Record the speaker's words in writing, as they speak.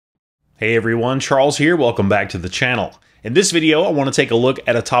Hey everyone, Charles here. Welcome back to the channel. In this video, I want to take a look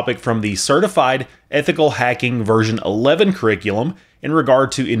at a topic from the Certified Ethical Hacking version 11 curriculum in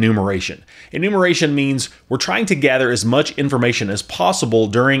regard to enumeration. Enumeration means we're trying to gather as much information as possible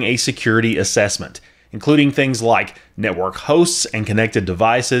during a security assessment, including things like network hosts and connected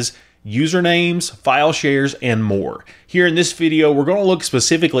devices, usernames, file shares, and more. Here in this video, we're going to look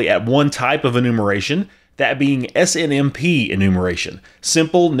specifically at one type of enumeration, that being SNMP enumeration,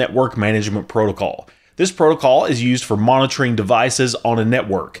 Simple Network Management Protocol. This protocol is used for monitoring devices on a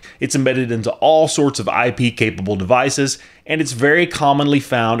network. It's embedded into all sorts of IP-capable devices, and it's very commonly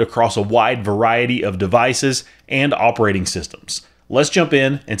found across a wide variety of devices and operating systems. Let's jump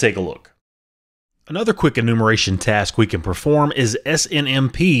in and take a look. Another quick enumeration task we can perform is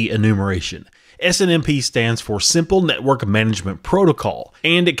SNMP enumeration. SNMP stands for Simple Network Management Protocol,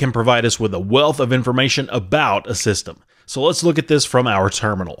 and it can provide us with a wealth of information about a system. So let's look at this from our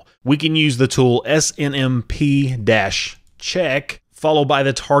terminal. We can use the tool SNMP-Check followed by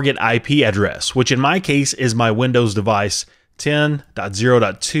the target IP address, which in my case is my Windows device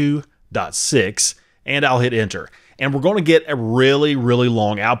 10.0.2.6, and I'll hit enter. And we're going to get a really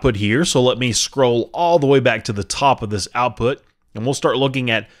long output here, so let me scroll all the way back to the top of this output, and we'll start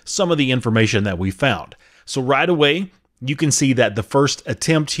looking at some of the information that we found. So right away, you can see that the first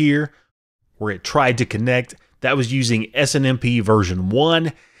attempt here, where it tried to connect, that was using SNMP version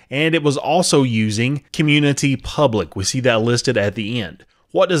 1, and it was also using Community Public. We see that listed at the end.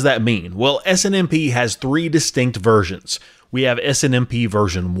 What does that mean? Well, SNMP has three distinct versions. We have SNMP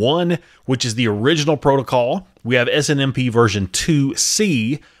version 1, which is the original protocol. We have SNMP version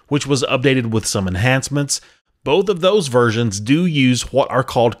 2C, which was updated with some enhancements. Both of those versions do use what are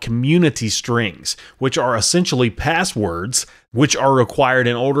called community strings, which are essentially passwords which are required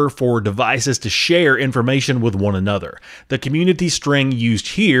in order for devices to share information with one another. The community string used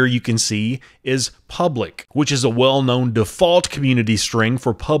here, you can see, is public, which is a well-known default community string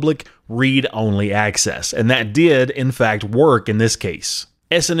for public read-only access, and that did, in fact, work in this case.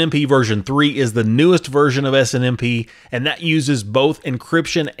 SNMP version 3 is the newest version of SNMP, and that uses both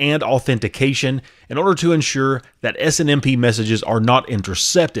encryption and authentication in order to ensure that SNMP messages are not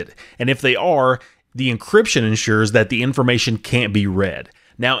intercepted, and if they are, the encryption ensures that the information can't be read.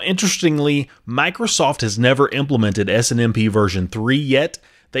 Now, interestingly, Microsoft has never implemented SNMP version 3 yet.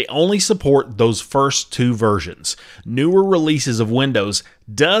 They only support those first two versions. Newer releases of Windows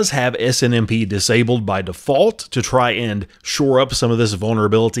does have SNMP disabled by default to try and shore up some of this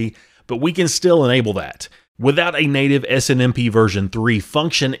vulnerability, but we can still enable that. Without a native SNMP version 3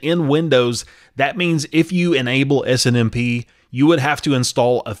 function in Windows, that means if you enable SNMP, you would have to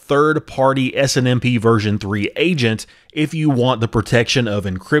install a third-party SNMP version 3 agent if you want the protection of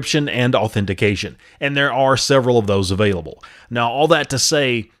encryption and authentication, and there are several of those available. Now, all that to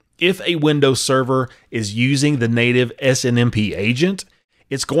say, if a Windows server is using the native SNMP agent,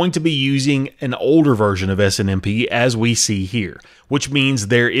 it's going to be using an older version of SNMP as we see here, which means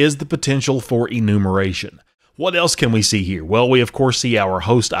there is the potential for enumeration. What else can we see here? Well, we of course see our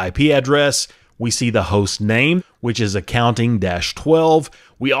host IP address. We see the host name, which is accounting-12.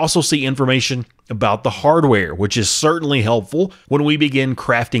 We also see information about the hardware, which is certainly helpful when we begin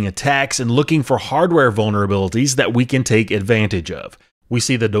crafting attacks and looking for hardware vulnerabilities that we can take advantage of. We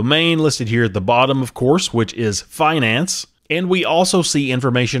see the domain listed here at the bottom, of course, which is finance. And we also see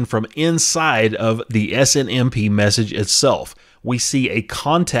information from inside of the SNMP message itself. We see a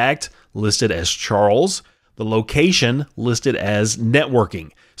contact listed as Charles, the location listed as networking.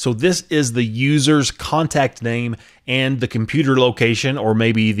 So this is the user's contact name and the computer location, or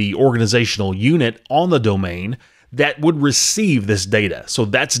maybe the organizational unit on the domain that would receive this data. So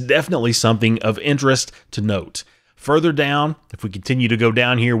that's definitely something of interest to note. Further down, if we continue to go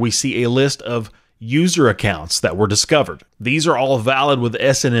down here, we see a list of user accounts that were discovered. These are all valid with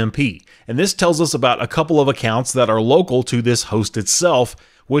SNMP, and this tells us about a couple of accounts that are local to this host itself,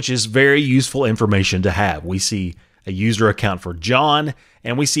 which is very useful information to have. We see a user account for John,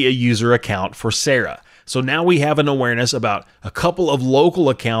 and we see a user account for Sarah. So now we have an awareness about a couple of local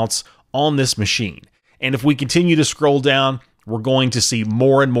accounts on this machine. And if we continue to scroll down, we're going to see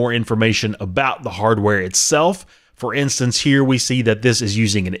more and more information about the hardware itself. For instance, here we see that this is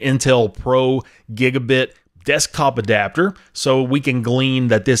using an Intel Pro Gigabit desktop adapter, so we can glean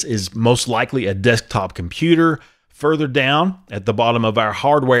that this is most likely a desktop computer. Further down at the bottom of our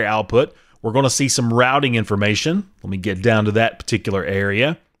hardware output, we're going to see some routing information. Let me get down to that particular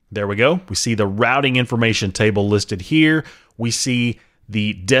area. There we go. We see the routing information table listed here. We see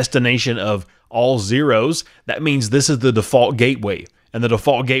the destination of all zeros. That means this is the default gateway. And the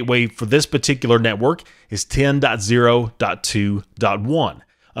default gateway for this particular network is 10.0.2.1.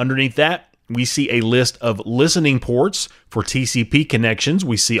 Underneath that, we see a list of listening ports for TCP connections.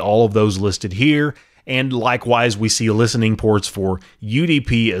 We see all of those listed here. And likewise, we see listening ports for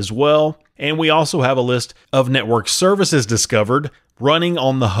UDP as well. And we also have a list of network services discovered running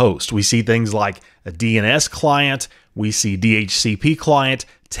on the host. We see things like a DNS client, we see DHCP client,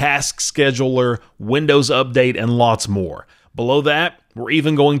 task scheduler, Windows Update, and lots more. Below that, we're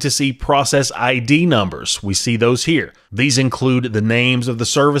even going to see process ID numbers. We see those here. These include the names of the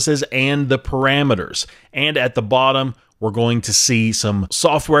services and the parameters. And at the bottom, we're going to see some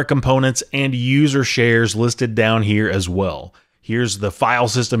software components and user shares listed down here as well. Here's the file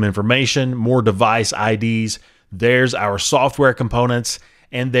system information, more device IDs. There's our software components,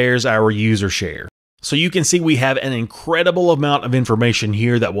 and there's our user share. So you can see we have an incredible amount of information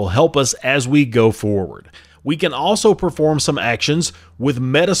here that will help us as we go forward. We can also perform some actions with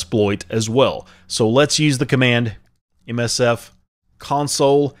Metasploit as well. So let's use the command msf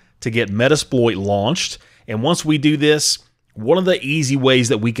console to get Metasploit launched. And once we do this, one of the easy ways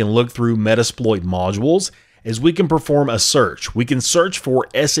that we can look through Metasploit modules is we can perform a search. We can search for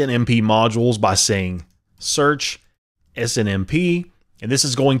SNMP modules by saying search SNMP, and this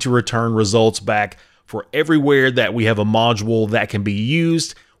is going to return results back for everywhere that we have a module that can be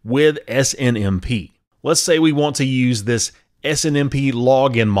used with SNMP. Let's say we want to use this SNMP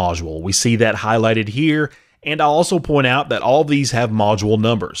login module. We see that highlighted here, and I'll also point out that all of these have module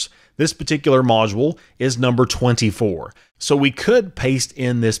numbers. This particular module is number 24. So we could paste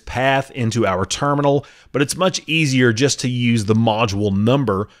in this path into our terminal, but it's much easier just to use the module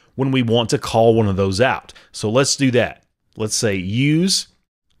number when we want to call one of those out. So let's do that. Let's say use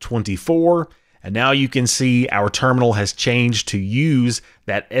 24. And now you can see our terminal has changed to use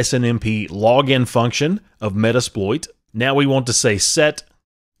that SNMP login function of Metasploit. Now we want to say set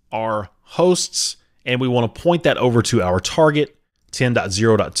our hosts, and we want to point that over to our target,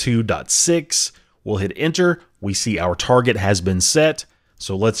 10.0.2.6. We'll hit enter. We see our target has been set.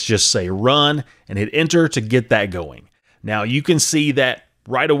 So let's just say run and hit enter to get that going. Now you can see that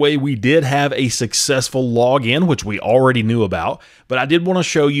right away, we did have a successful login, which we already knew about, but I did want to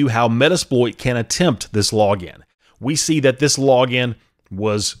show you how Metasploit can attempt this login. We see that this login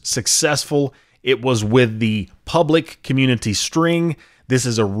was successful. It was with the public community string. This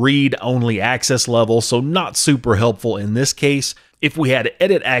is a read-only access level, so not super helpful in this case. If we had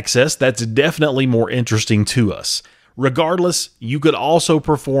edit access, that's definitely more interesting to us. Regardless, you could also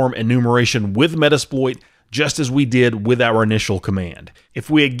perform enumeration with Metasploit just as we did with our initial command. If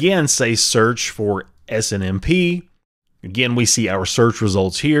we again say search for SNMP, again we see our search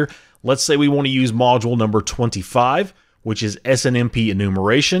results here. Let's say we want to use module number 25, which is SNMP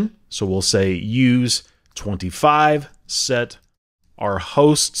Enumeration. So we'll say use 25, set our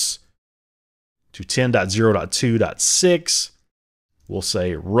hosts to 10.0.2.6. We'll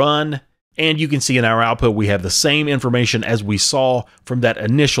say run. And you can see in our output, we have the same information as we saw from that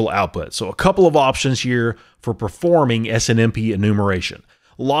initial output. So a couple of options here for performing SNMP enumeration.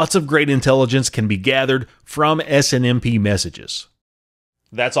 Lots of great intelligence can be gathered from SNMP messages.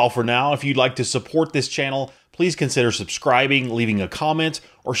 That's all for now. If you'd like to support this channel, please consider subscribing, leaving a comment,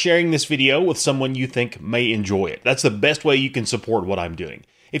 or sharing this video with someone you think may enjoy it. That's the best way you can support what I'm doing.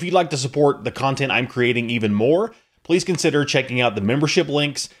 If you'd like to support the content I'm creating even more, please consider checking out the membership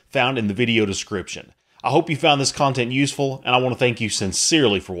links found in the video description. I hope you found this content useful, and I want to thank you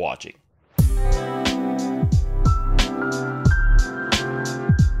sincerely for watching.